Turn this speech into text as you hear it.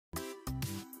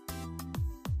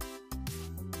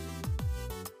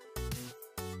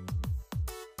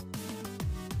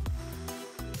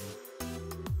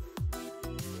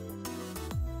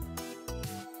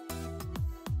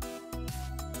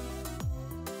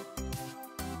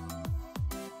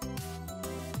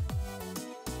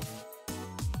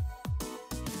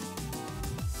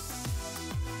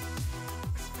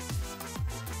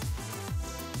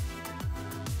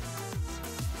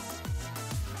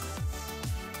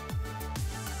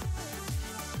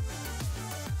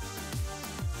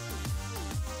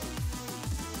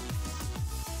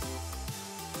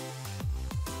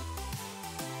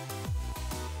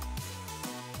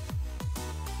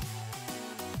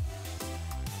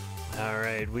All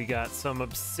right, we got some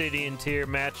Obsidian tier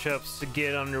matchups to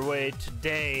get underway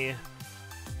today.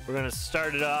 We're gonna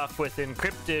start it off with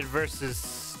Encryptid versus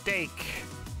Staekk.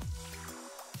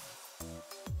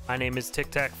 My name is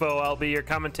Tic Tac Foe. I'll be your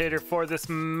commentator for this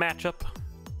matchup.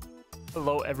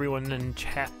 Hello, everyone in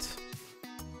chat.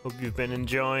 Hope you've been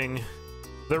enjoying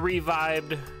the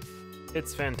Revived.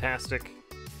 It's fantastic.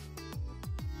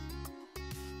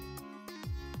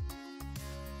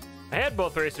 I had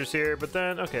both racers here, but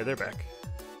then, okay, they're back.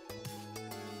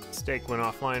 Staekk went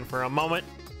offline for a moment,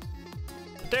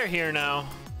 but they're here now.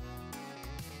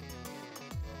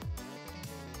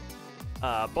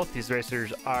 Both these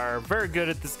racers are very good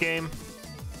at this game.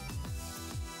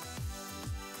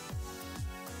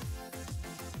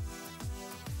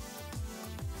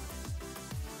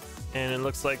 And it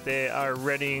looks like they are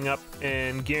readying up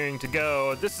and gearing to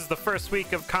go. This is the first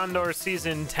week of CoNDOR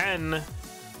Season 10.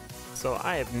 So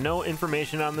I have no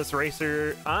information on this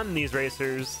racer, on these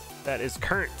racers that is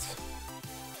current.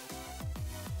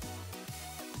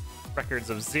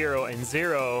 Records of 0 and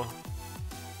 0.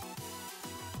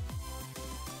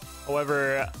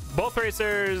 However, both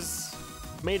racers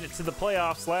made it to the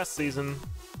playoffs last season.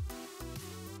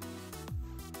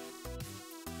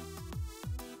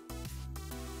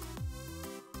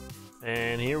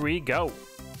 And here we go.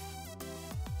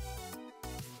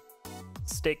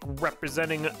 Staekk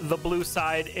representing the blue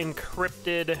side,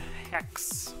 Encryptid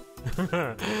Hex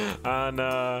on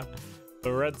the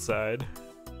red side.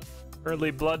 Early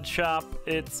Blood Shop,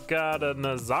 it's got a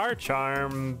Nazar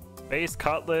Charm, base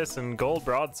Cutlass, and gold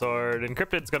broadsword.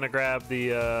 Encryptid's gonna grab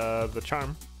the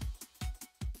charm.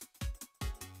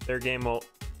 Their game will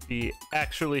be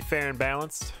actually fair and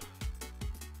balanced.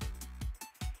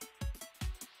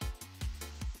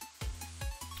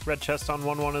 Red chest on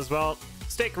 1-1 as well.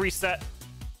 Staekk reset.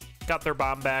 Got their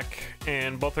bomb back,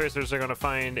 and both racers are going to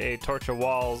find a torch of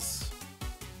walls.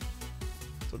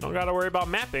 So don't got to worry about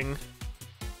mapping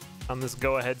on this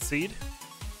go-ahead seed.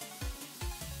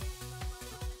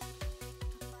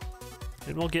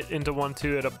 And we'll get into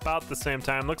 1-2 at about the same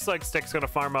time. Looks like Staekk's going to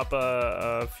farm up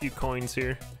a few coins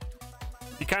here.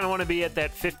 You kind of want to be at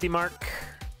that 50 mark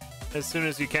as soon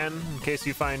as you can, in case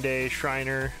you find a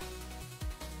Shriner.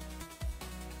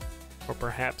 Or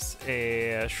perhaps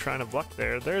a Shrine of Luck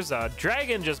there. There's a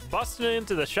dragon just busting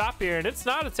into the shop here, and it's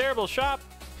not a terrible shop.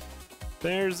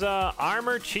 There's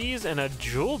armor, cheese, and a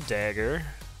jewel dagger.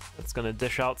 That's gonna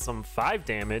dish out some 5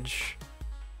 damage.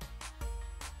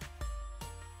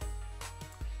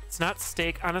 It's not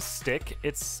steak on a stick,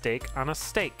 it's steak on a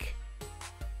steak.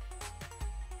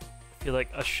 I feel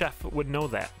like a chef would know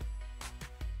that,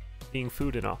 being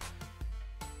food and all.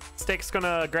 Staekk's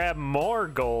gonna grab more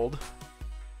gold.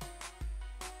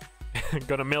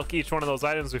 Gonna milk each one of those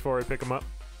items before we pick them up.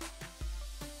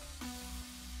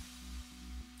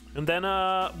 And then,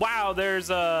 wow, there's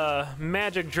a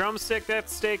magic drumstick that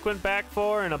Staekk went back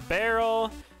for, and a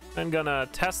barrel. Then gonna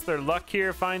test their luck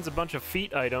here, finds a bunch of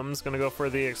feat items. Gonna go for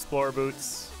the Explorer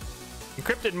boots.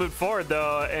 Encryptid moved forward,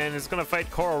 though, and is gonna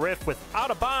fight Coral Rift without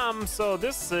a bomb, so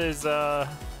this is a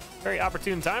very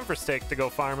opportune time for Staekk to go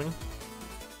farming.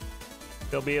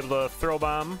 They'll be able to throw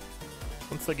bomb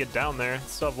once they get down there.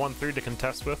 Still have 1-3 to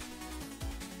contest with,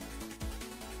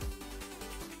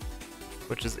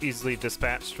 which is easily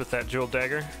dispatched with that jewel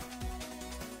dagger.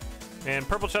 And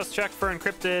purple chest check for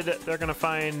Encryptid. They're gonna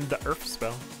find the Earth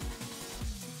spell.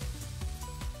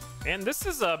 And this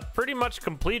is a pretty much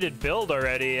completed build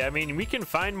already. I mean, we can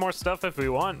find more stuff if we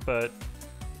want, but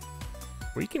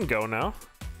we can go now.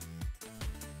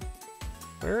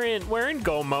 We're in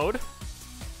go mode.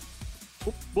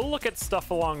 We'll look at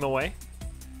stuff along the way.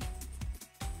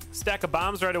 Stack of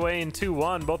bombs right away in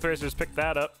 2-1. Both racers picked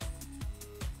that up.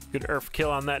 Good Earth kill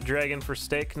on that dragon for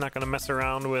Staekk. Not going to mess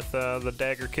around with the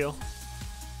dagger kill.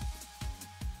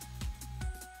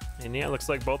 And yeah, looks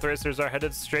like both racers are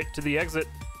headed straight to the exit,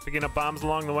 picking up bombs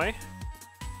along the way.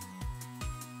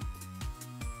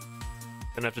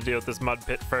 Gonna have to deal with this mud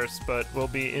pit first, but we'll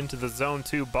be into the Zone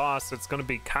 2 boss. It's gonna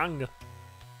be Kanga.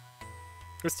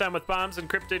 This time with bombs,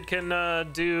 Encryptid can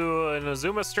do an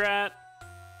Azuma strat,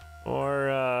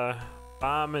 or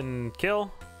bomb and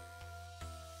kill.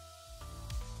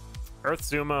 Earth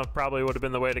Zuma probably would have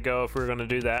been the way to go if we were going to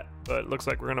do that, but it looks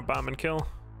like we're going to bomb and kill.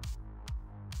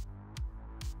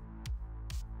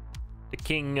 The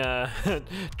king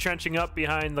trenching up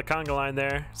behind the conga line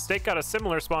there. Staekk got a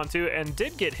similar spawn too and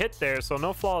did get hit there, so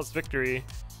no flawless victory.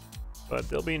 But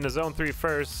they'll be in the Zone 3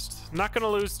 first. Not going to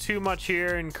lose too much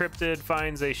here. Encryptid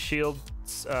finds a shield,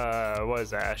 what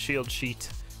is that? A shield sheet.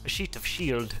 A sheet of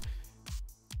shield.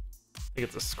 I think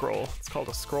it's a scroll. It's called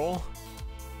a scroll.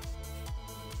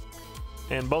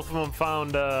 And both of them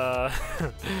found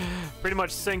pretty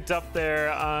much synced up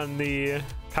there on the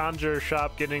conjure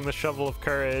shop, getting the shovel of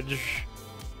courage.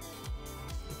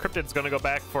 Encryptid's gonna go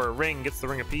back for a ring, gets the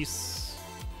ring of peace.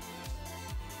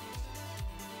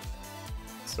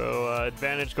 So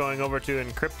advantage going over to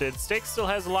Encryptid. Staekk still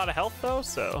has a lot of health though,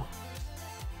 so.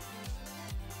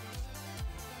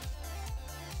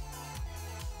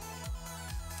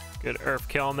 Good Earth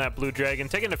kill on that blue dragon.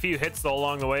 Taking a few hits though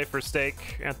along the way for Staekk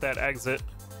at that exit.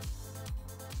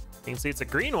 You can see it's a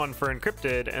green one for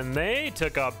Encryptid, and they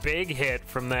took a big hit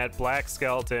from that black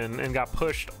skeleton and got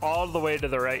pushed all the way to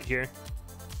the right here.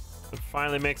 It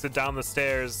finally makes it down the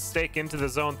stairs. Staekk into the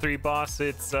zone 3 boss.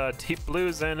 It's deep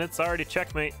blues, and it's already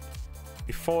checkmate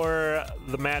before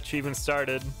the match even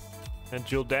started. And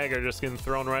Jewel Dagger just getting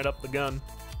thrown right up the gun.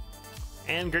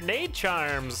 And grenade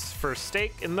charms for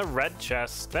Staekk in the red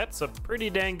chest. That's a pretty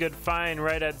dang good find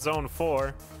right at zone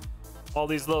 4. All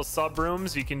these little sub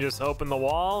rooms, you can just open the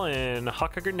wall and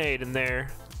huck a grenade in there.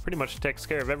 Pretty much takes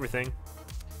care of everything.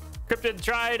 Encryptid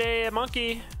tried a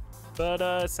monkey,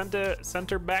 but sent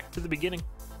her back to the beginning.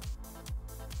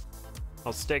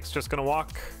 Well, Staekk's just gonna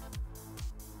walk,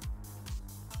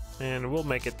 and we'll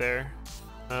make it there.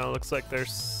 Looks like they're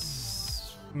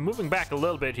moving back a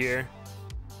little bit here.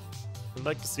 I'd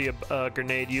like to see a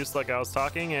grenade use like I was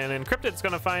talking, and Encryptid's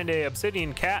gonna find a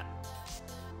obsidian cat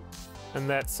in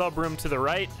that sub room to the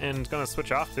right and gonna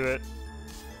switch off to it.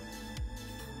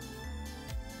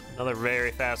 Another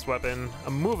very fast weapon,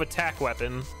 a move attack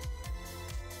weapon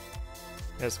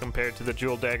as compared to the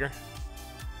Jewel Dagger.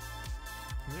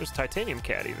 There's Titanium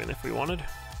Cat even if we wanted.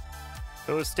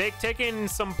 So Staekk taking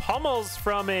some pummels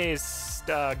from a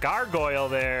gargoyle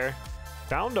there,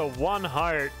 down to 1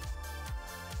 heart.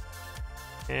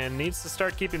 And needs to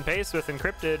start keeping pace with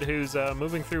Encryptid, who's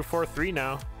moving through 4-3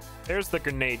 now. There's the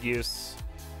grenade use.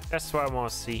 That's what I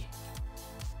want to see.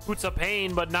 Boots of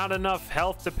Pain, but not enough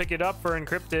health to pick it up for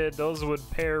Encryptid. Those would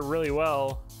pair really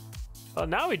well.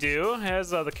 Now we do. Has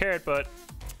the carrot, but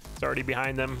it's already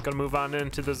behind them. Gonna move on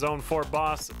into the zone 4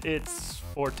 boss. It's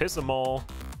Fortisimal.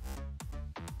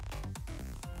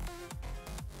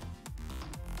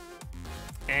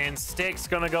 And Staekk's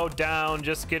gonna go down,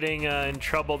 just getting in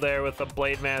trouble there with a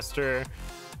Blade Master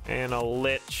and a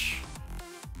Lich.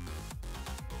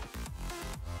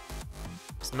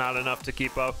 It's not enough to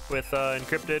keep up with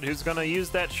Encryptid, who's gonna use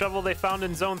that shovel they found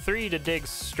in zone 3 to dig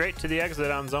straight to the exit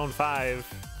on zone 5.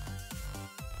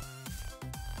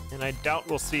 And I doubt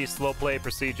we'll see slow play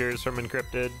procedures from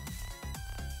Encryptid.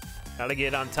 Gotta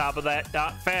get on top of that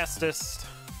dot fastest.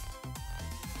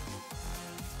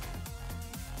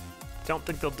 Don't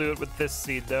think they'll do it with this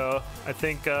seed though. I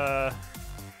think the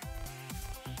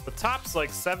top's like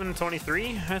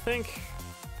 723, I think.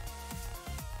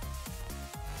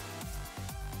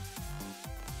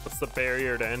 What's the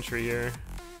barrier to entry here?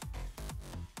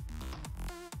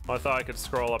 Well, I thought I could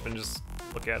scroll up and just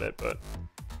look at it, but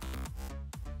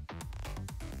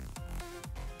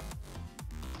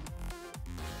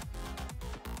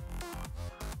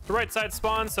the right side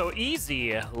spawn, so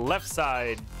easy. Left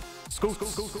side. Scoot.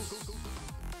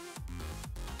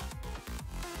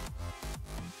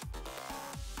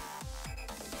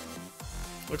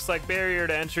 Looks like barrier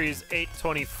to entry is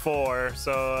 824,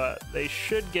 so they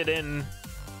should get in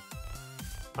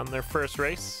on their first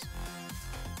race.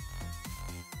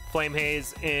 Flame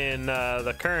Haze in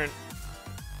the current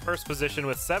first position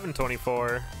with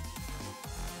 724.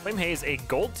 Flame Haze, a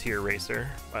gold tier racer,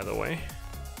 by the way,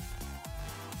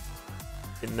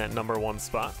 in that number 1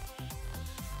 spot.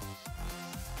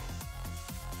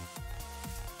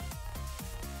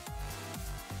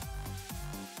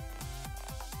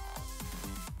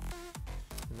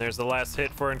 There's the last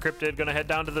hit for Encryptid. Gonna head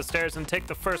down to the stairs and take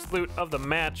the first loot of the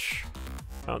match.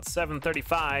 About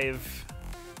 7:35.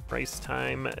 Race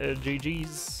time.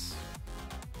 GG's.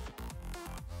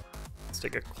 Let's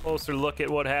take a closer look at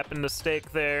what happened to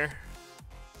Staekk there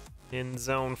in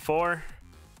zone 4.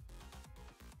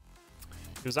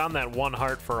 He was on that 1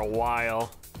 heart for a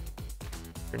while.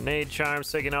 Grenade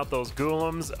charms taking out those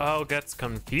golems. Oh, gets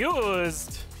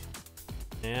confused.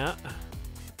 Yeah.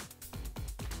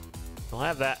 We'll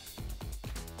have that.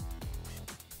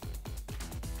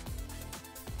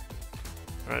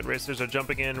 All right, racers are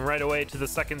jumping in right away to the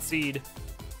 2nd seed.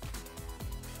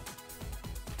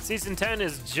 Season 10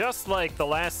 is just like the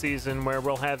last season, where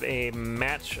we'll have a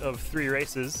match of 3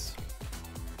 races.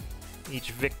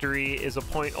 Each victory is a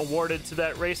point awarded to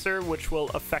that racer, which will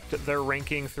affect their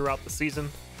ranking throughout the season.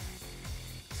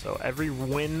 So every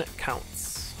win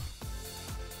counts.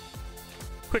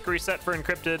 Quick reset for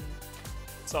Encryptid.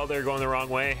 Saw they're going the wrong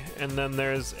way. And then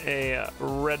there's a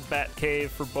red bat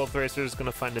cave for both racers.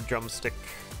 Gonna find a drumstick.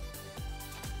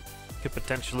 Could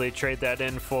potentially trade that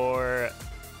in for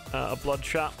a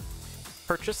bloodshot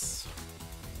purchase.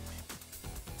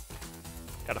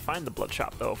 Gotta find the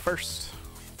bloodshot though first.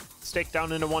 Staekk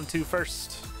down into 1-2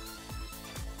 first.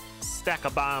 Stack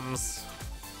of bombs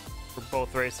for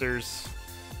both racers.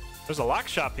 There's a lock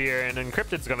shop here, and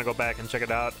Encryptid's gonna go back and check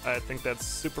it out. I think that's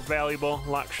super valuable.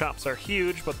 Lock shops are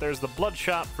huge, but there's the blood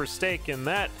shop for Staekk, and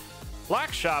that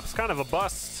lock shop's kind of a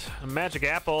bust. A magic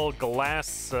apple,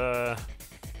 glass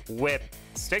whip.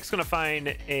 Staekk's gonna find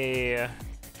a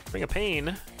ring of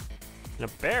pain in a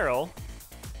barrel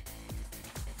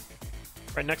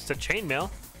right next to chainmail.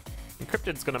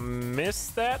 Encryptid's gonna miss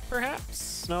that,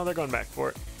 perhaps? No, they're going back for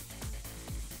it.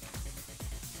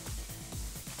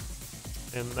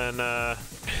 And then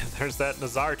there's that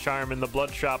Nazar charm in the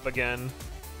blood shop again.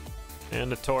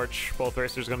 And a torch. Both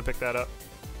racers gonna pick that up.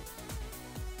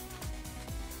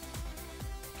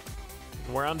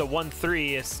 We're on to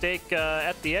 1-3. Staekk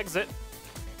at the exit.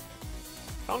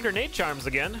 Found grenade charms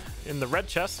again in the red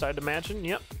chest, I'd imagine.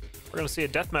 Yep. We're gonna see a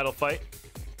death metal fight.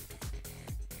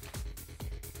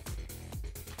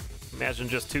 Imagine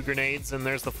just 2 grenades, and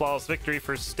there's the flawless victory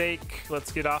for Staekk.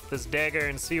 Let's get off this dagger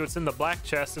and see what's in the black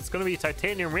chest. It's going to be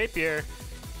titanium rapier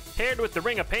paired with the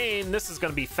ring of pain. This is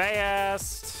going to be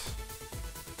fast.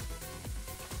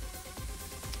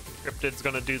 Encryptid's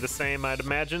going to do the same, I'd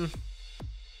imagine.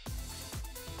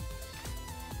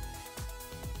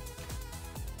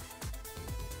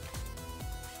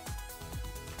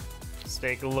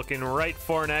 Staekk looking right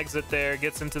for an exit there.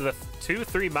 Gets into the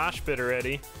 2-3 mosh pit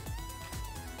already.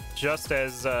 Just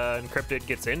as Encryptid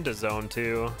gets into zone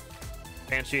 2.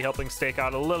 Banshee helping Staekk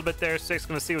out a little bit there. Staekk's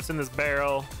gonna see what's in this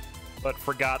barrel, but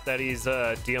forgot that he's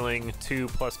dealing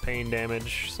 2+ pain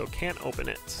damage, so can't open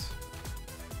it.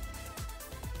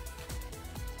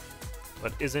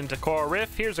 But is into Coral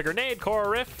Riff. Here's a grenade,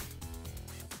 Coral Riff.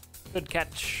 Good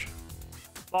catch.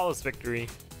 Flawless victory.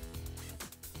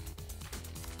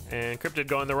 And Encryptid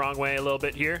going the wrong way a little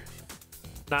bit here.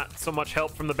 Not so much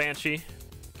help from the Banshee,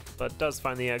 but does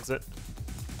find the exit.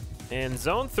 And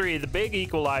zone 3, the big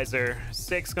equalizer.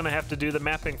 Staekk's gonna have to do the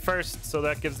mapping first, so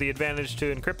that gives the advantage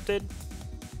to Encryptid.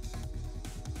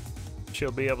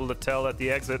 She'll be able to tell that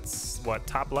the exit's, what,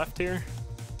 top left here?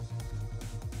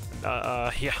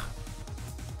 Yeah.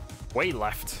 Way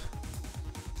left.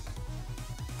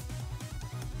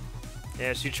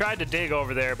 Yeah, she tried to dig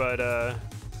over there, but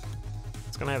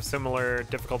it's gonna have similar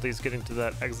difficulties getting to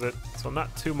that exit. So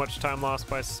not too much time lost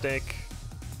by Staekk.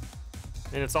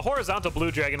 And it's a horizontal blue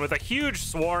dragon with a huge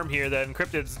swarm here that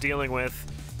Encryptid's dealing with.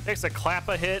 Takes a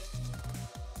Klappa hit,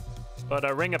 but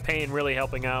a Ring of Pain really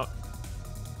helping out.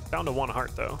 Down to 1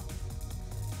 heart though.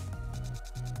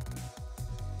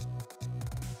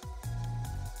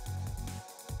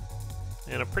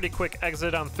 And a pretty quick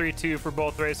exit on 3-2 for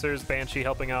both racers. Banshee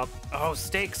helping out. Oh,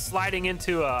 Staekk sliding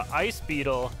into a Ice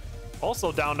Beetle.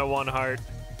 Also down to 1 heart.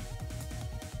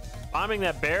 Bombing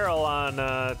that barrel on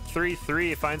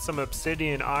 3-3, find some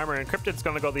obsidian armor. Encryptid's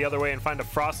gonna go the other way and find a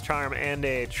frost charm and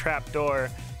a trap door.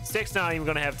 Staekk's not even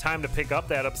gonna have time to pick up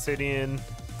that obsidian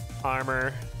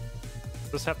armor.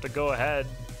 Just have to go ahead.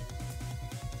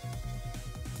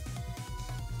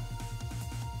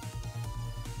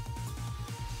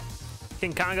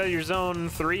 King Konga, your zone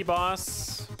 3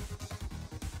 boss.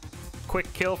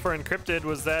 Quick kill for Encryptid.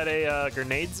 Was that a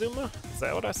grenade Zuma? Is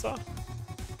that what I saw?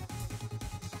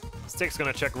 Staekk's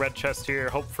gonna check red chest here,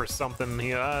 hope for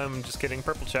something. I'm just kidding,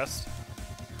 purple chest.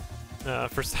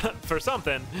 For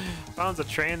something. Found a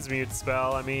transmute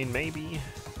spell. I mean, maybe.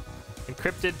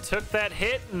 Encryptid took that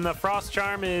hit, and the frost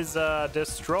charm is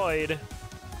destroyed.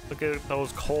 Look at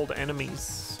those cold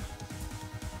enemies.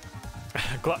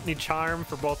 Gluttony charm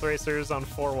for both racers on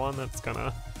 4-1. That's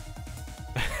gonna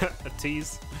a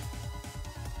tease.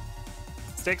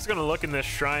 Staekk's gonna look in this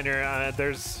Shriner.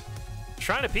 There's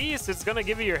Shrine of Peace. It's gonna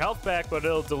give you your health back, but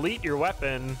it'll delete your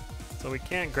weapon, so we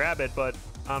can't grab it. But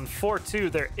on 4-2,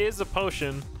 there is a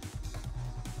potion.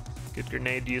 Good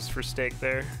grenade use for Staekk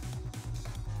there.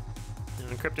 And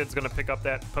Encryptid's gonna pick up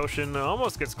that potion.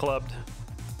 Almost gets clubbed.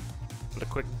 But a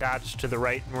quick dodge to the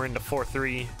right, and we're into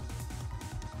 4-3.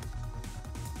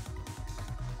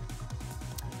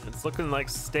 It's looking like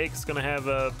Staekk's gonna have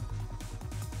a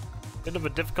bit of a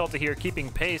difficulty here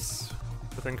keeping pace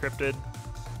with Encryptid.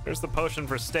 There's the potion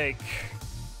for Staekk.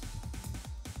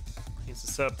 Needs to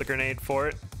set up the grenade for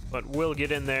it, but will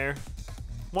get in there.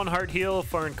 1 heart heal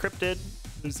for Encryptid,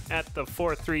 who's at the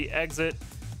 4-3 exit.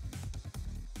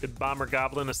 Good Bomber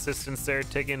Goblin assistance there,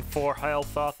 taking 4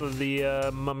 health off of the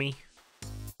mummy.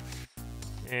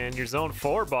 And your Zone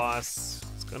 4 boss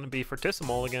is going to be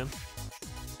Fortissimo again.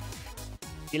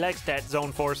 He likes that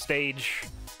Zone 4 stage.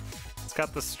 It's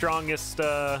got the strongest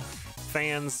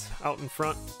fans out in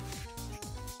front.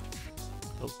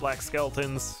 Those black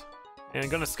skeletons. And I'm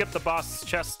going to skip the boss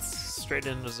chests straight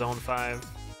into Zone 5.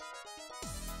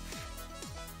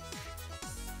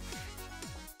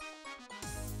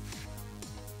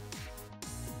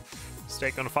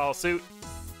 Staekk gonna follow suit.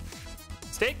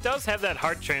 Staekk does have that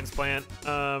heart transplant.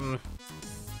 I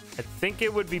think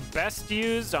it would be best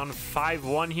used on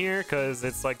 5-1 here because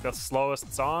it's like the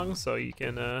slowest song, so you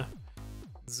can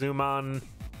zoom on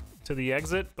to the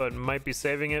exit, but might be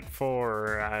saving it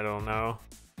for, I don't know.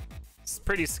 It's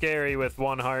pretty scary with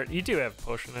one heart. You do have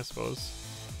potion, I suppose.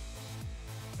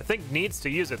 I think needs to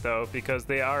use it though because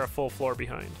they are a full floor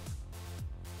behind.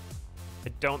 I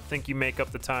don't think you make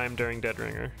up the time during Dead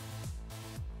Ringer.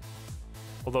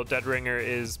 Although Dead Ringer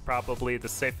is probably the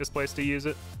safest place to use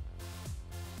it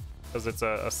because it's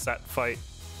a set fight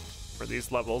for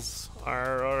these levels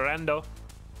are horrendo.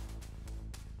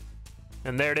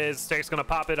 And there it is. Staekk's gonna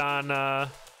pop it on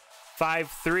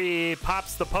 5-3.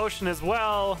 Pops the potion as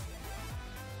well.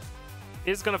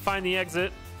 Is gonna find the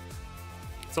exit.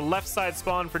 It's a left side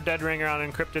spawn for Dead Ringer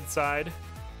on Encryptid side.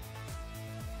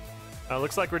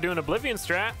 Looks like we're doing Oblivion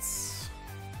strats.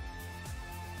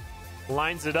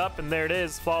 Lines it up, and there it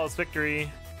is. Flawless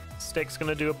victory. Staekk's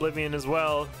gonna do Oblivion as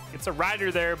well. It's a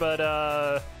rider there,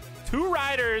 but 2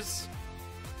 riders.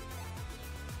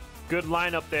 Good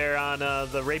lineup there on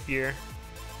the Rapier.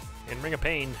 And Ring of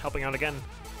Pain helping out again.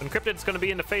 Encryptid's gonna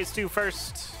be into phase 2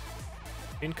 first.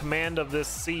 In command of this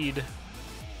seed.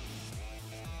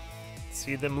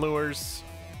 See them lures.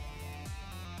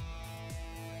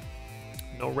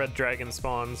 No red dragon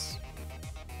spawns.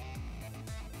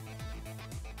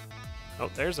 Oh,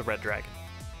 there's a red dragon.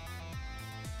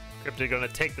 Encryptid gonna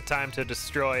take the time to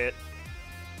destroy it.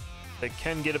 It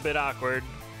can get a bit awkward.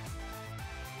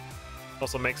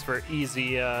 Also makes for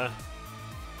easy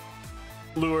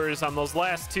lures on those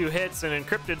last 2 hits, and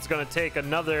Encryptid's gonna take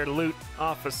another loot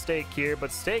off of Staekk here,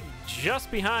 but Staekk just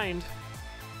behind.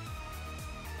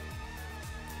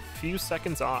 Few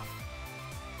seconds off.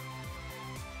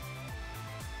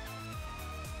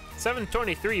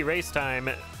 7:23 race time,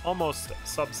 almost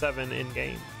sub 7 in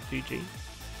game. GG.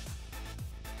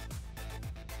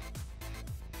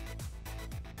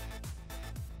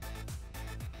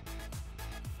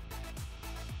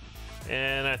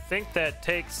 And I think that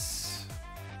takes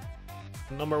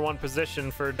 #1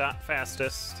 position for dot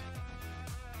fastest.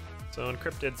 So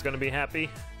Encryptid's gonna be happy.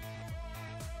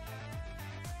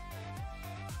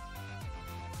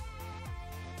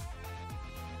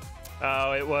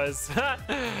 Oh, it was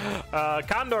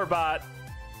CoNDOR bot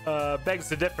begs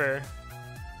to differ.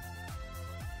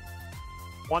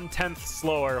 1/10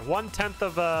 slower, 1/10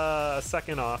 of a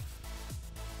second off.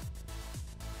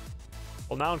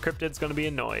 Well, now Encryptid's gonna be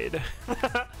annoyed.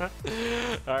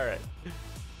 All right.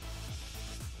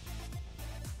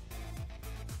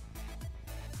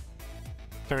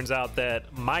 Turns out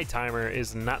that my timer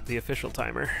is not the official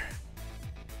timer.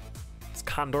 It's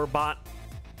CoNDOR bot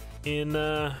in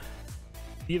the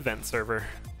event server.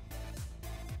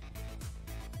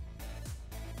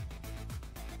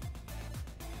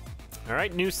 All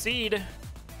right, new seed,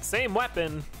 same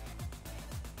weapon.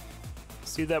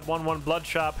 See that 1/1 blood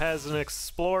shop has an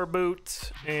explorer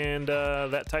boot and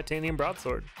that titanium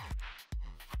broadsword.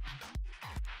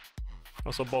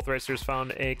 Also, both racers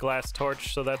found a glass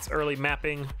torch, so that's early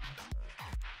mapping.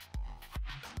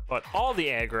 But all the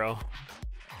aggro.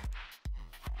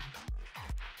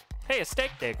 Hey, a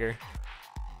Staekk dagger.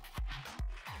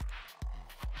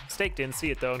 Staekk didn't see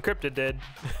it though. Encryptid did.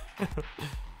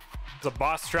 There's a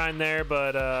boss shrine there,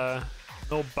 but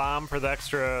no bomb for the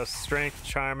extra strength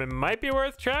charm. It might be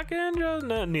worth checking.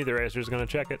 No, neither racer's gonna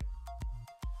check it.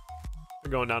 We're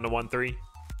going down to 1-3.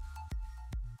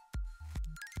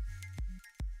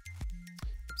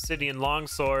 Obsidian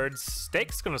longswords.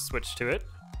 Staekk's gonna switch to it.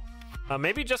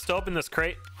 Maybe just to open this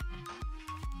crate,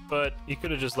 but you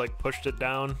could have just like pushed it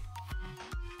down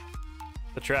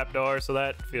the trapdoor, so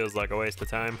that feels like a waste of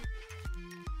time.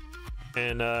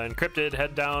 And Encryptid,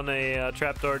 head down a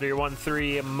trapdoor to your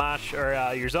 1-3 mosh,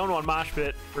 or your zone 1 mosh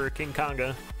pit for King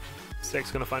Konga.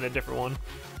 Staekk's gonna find a different one.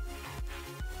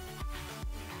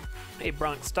 Hey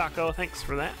Bronx Taco, thanks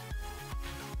for that.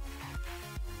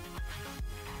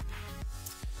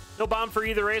 No bomb for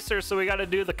either racer, so we gotta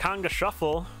do the Konga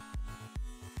shuffle,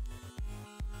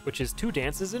 which is 2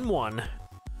 dances in 1.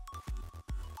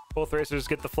 Both racers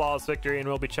get the flawless victory, and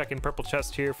we'll be checking purple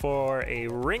chest here for a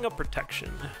ring of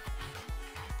protection.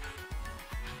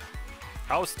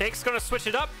 Oh, Staekk's gonna switch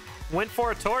it up. went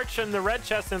for a torch in the red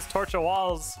chest and it's torch of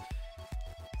walls.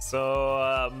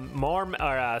 So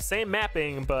same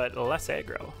mapping, but less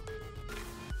aggro.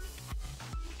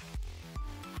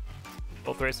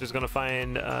 Both racers gonna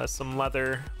find some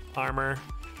leather armor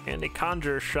and a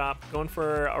conjure shop. Going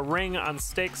for a ring on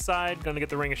Staekk's side. Gonna get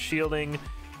the ring of shielding.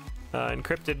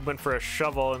 Encryptid went for a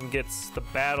shovel and gets the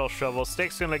battle shovel.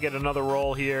 Staekk's gonna get another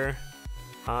roll here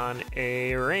on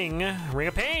a ring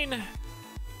of pain.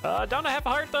 Down to half a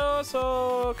heart though,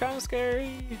 so kind of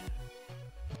scary.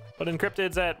 But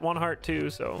Encryptid's at 1 heart too,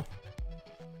 so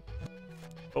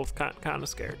both kind of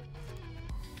scared.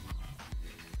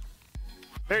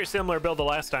 Very similar build to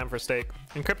last time for Staekk.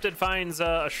 Encryptid finds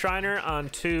a Shriner on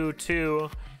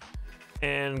 2-2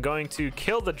 and going to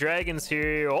kill the dragons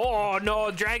here. Oh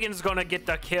no, dragon's gonna get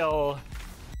the kill.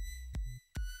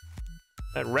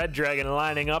 That red dragon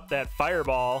lining up that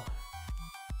fireball.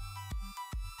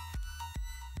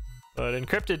 But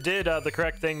Encryptid did the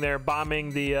correct thing there,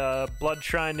 bombing the blood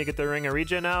shrine to get the ring of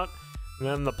regen out. And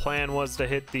then the plan was to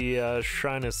hit the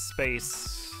shrine of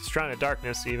space, shrine of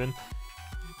darkness even,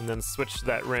 and then switch to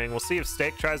that ring. We'll see if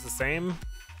Staekk tries the same.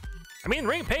 I mean,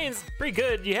 ring of pain's pretty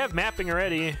good. You have mapping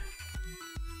already.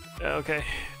 Okay,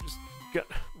 just got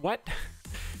what?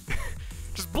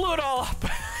 Just blew it all up.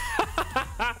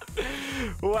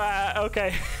 Wow.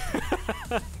 Okay.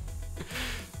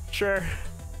 Sure.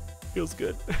 Feels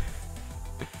good.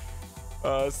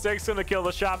 Staekk's gonna kill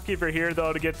the shopkeeper here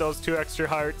though to get those 2 extra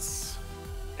hearts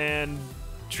and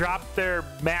drop their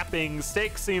mapping.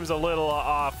 Staekk seems a little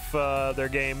off their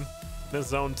game in this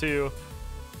zone 2.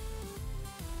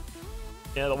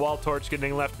 Yeah, the wall torch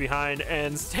getting left behind,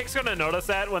 and Staekk's gonna notice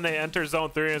that when they enter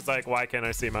zone 3. It's like, why can't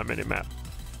I see my mini map?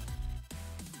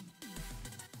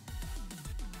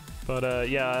 But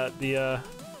yeah, the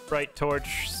bright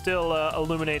torch still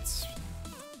illuminates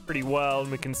pretty well,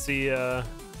 and we can see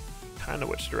kind of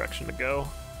which direction to go.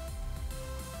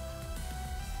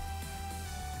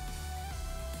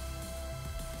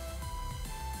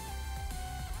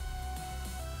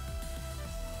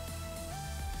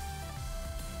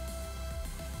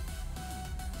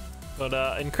 But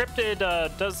Encryptid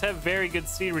does have very good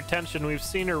seed retention. We've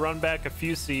seen her run back a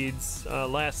few seeds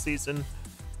last season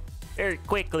very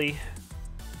quickly.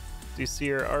 You see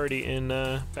her already in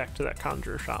back to that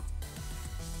conjure shop.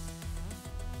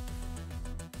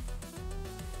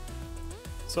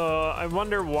 So I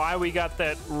wonder why we got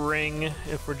that ring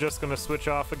if we're just gonna switch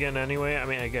off again anyway. I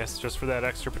mean, I guess just for that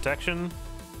extra protection.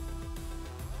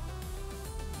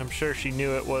 I'm sure she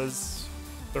knew it was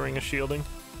the ring of shielding.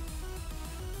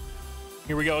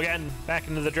 Here we go again, back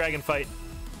into the dragon fight.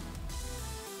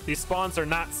 These spawns are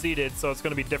not seeded, so it's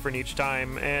gonna be different each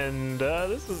time, and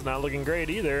this is not looking great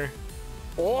either.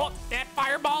 Oh, that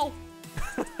fireball!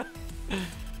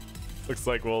 Looks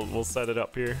like we'll set it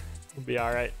up here. We'll be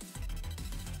all right.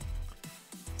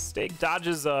 Staekk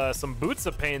dodges some boots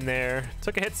of pain there.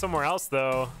 Took a hit somewhere else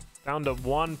though. Down to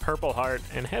 1 purple heart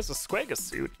and has a Squega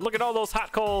suit. Look at all those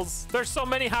hot coals. There's so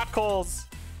many hot coals.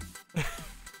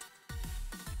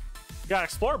 Got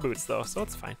explorer boots though, so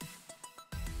it's fine.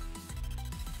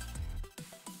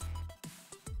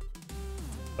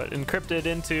 But Encryptid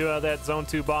into that zone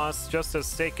 2 boss. Just as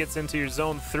Staekk gets into your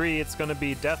zone 3, it's gonna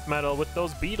be death metal with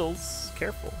those beetles.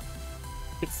 Careful.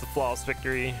 Gets the flawless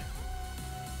victory.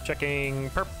 Checking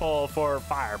purple for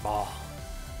fireball.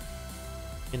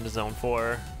 Into zone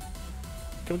 4.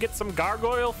 Can we get some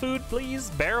gargoyle food, please?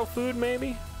 Barrel food,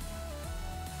 maybe?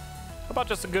 How about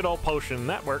just a good old potion?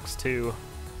 That works too.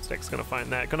 Staekk's gonna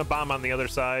find that. Gonna bomb on the other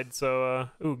side, so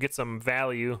ooh, get some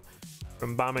value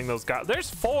from bombing those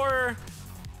There's 4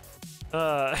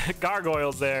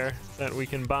 gargoyles there that we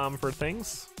can bomb for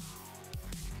things.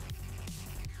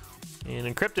 And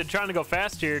Encryptid, trying to go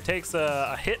fast here, takes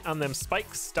a hit on them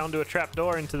spikes down to a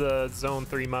trapdoor into the zone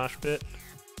 3 mosh pit.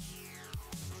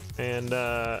 And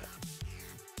gonna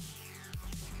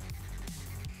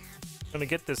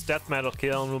get this death metal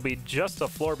kill, and we'll be just a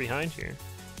floor behind here.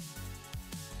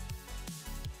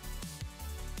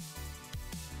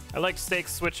 I like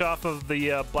Staekk's switch off of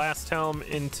the blast helm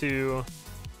into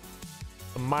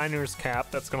the miner's cap.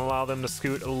 That's gonna allow them to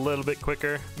scoot a little bit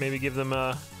quicker, maybe give them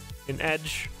an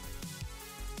edge.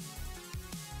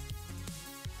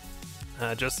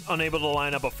 Just unable to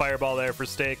line up a fireball there for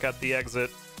Staekk at the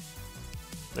exit.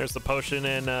 There's the potion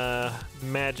and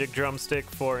magic drumstick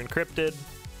for Encryptid.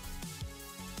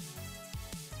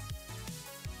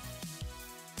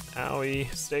 Owie,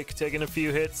 Staekk taking a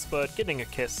few hits, but getting a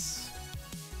kiss.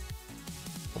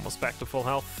 Almost back to full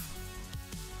health.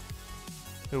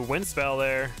 Ooh, wind spell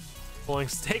there. Pulling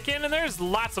Staekk in, and there's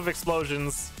lots of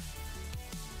explosions.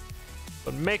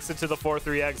 But makes it to the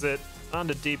 4-3 exit. On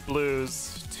to Deep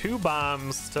Blues. 2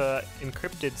 bombs to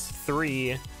Encryptid's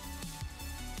 3.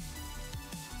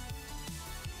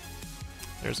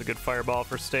 There's a good fireball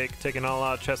for Staekk, taking all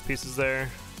out chess pieces there.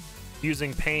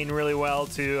 Using Pain really well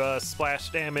to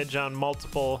splash damage on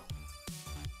multiple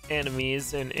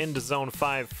enemies and into Zone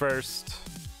 5 first.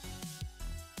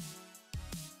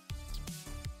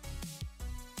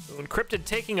 Encryptid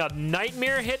taking a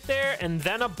Nightmare hit there and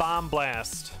then a Bomb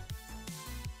Blast.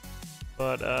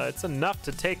 But it's enough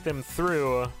to take them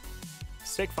through.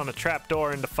 Staekk found a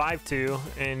trapdoor into 5-2,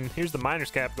 and here's the Miner's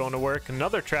Cap going to work.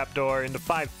 Another trapdoor into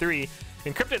 5-3.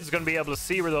 Encryptid's going to be able to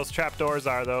see where those trapdoors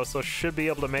are, though, so should be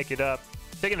able to make it up.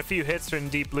 Taking a few hits from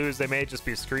Deep Blues, they may just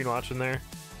be screen watching there.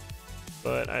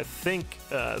 But I think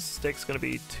Staekk's going to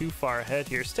be too far ahead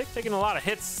here. Staekk taking a lot of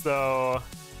hits, though.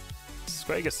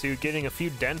 Squagasu getting a few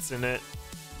dents in it.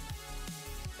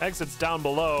 Exits down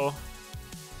below.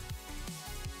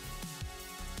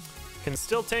 Can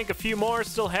still tank a few more,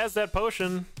 still has that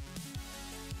potion.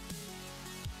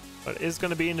 But is going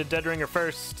to be into Dead Ringer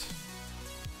first.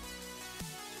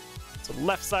 So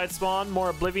left side spawn,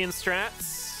 more Oblivion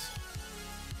strats.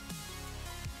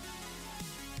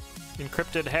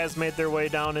 Encryptid has made their way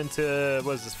down into,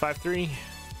 what is this, 5-3?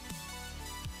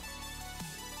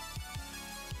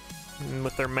 And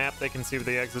with their map, they can see where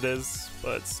the exit is.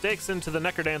 But Staekk's into the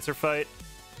Necrodancer fight.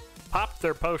 Popped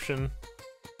their potion.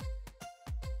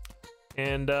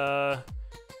 And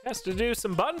has to do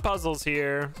some button puzzles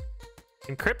here.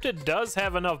 Encryptid does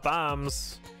have enough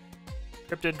bombs.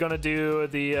 Encryptid gonna do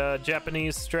the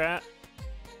Japanese strat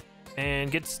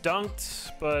and gets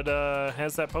dunked, but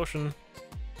has that potion.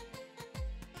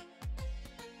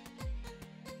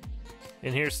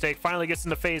 And here Staekk finally gets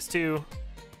into phase 2.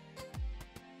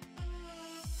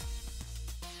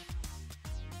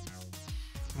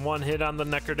 One hit on the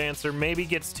Necrodancer, maybe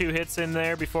gets 2 hits in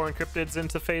there before Encryptid's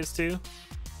into phase 2.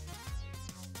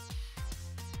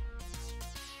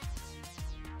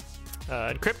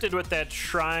 Encryptid with that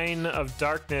Shrine of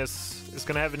Darkness is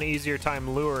going to have an easier time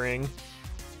luring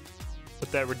with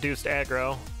that reduced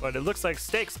aggro, but it looks like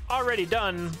Staekk's already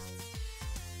done,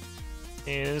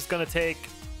 and it's going to take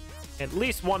at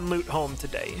least 1 loot home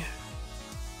today.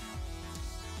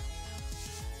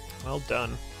 Well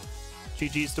done.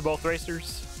 GG's to both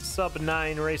racers. Sub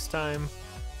 9 race time.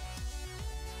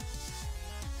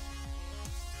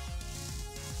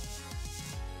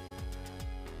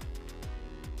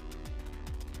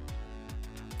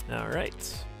 All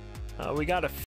right. We got a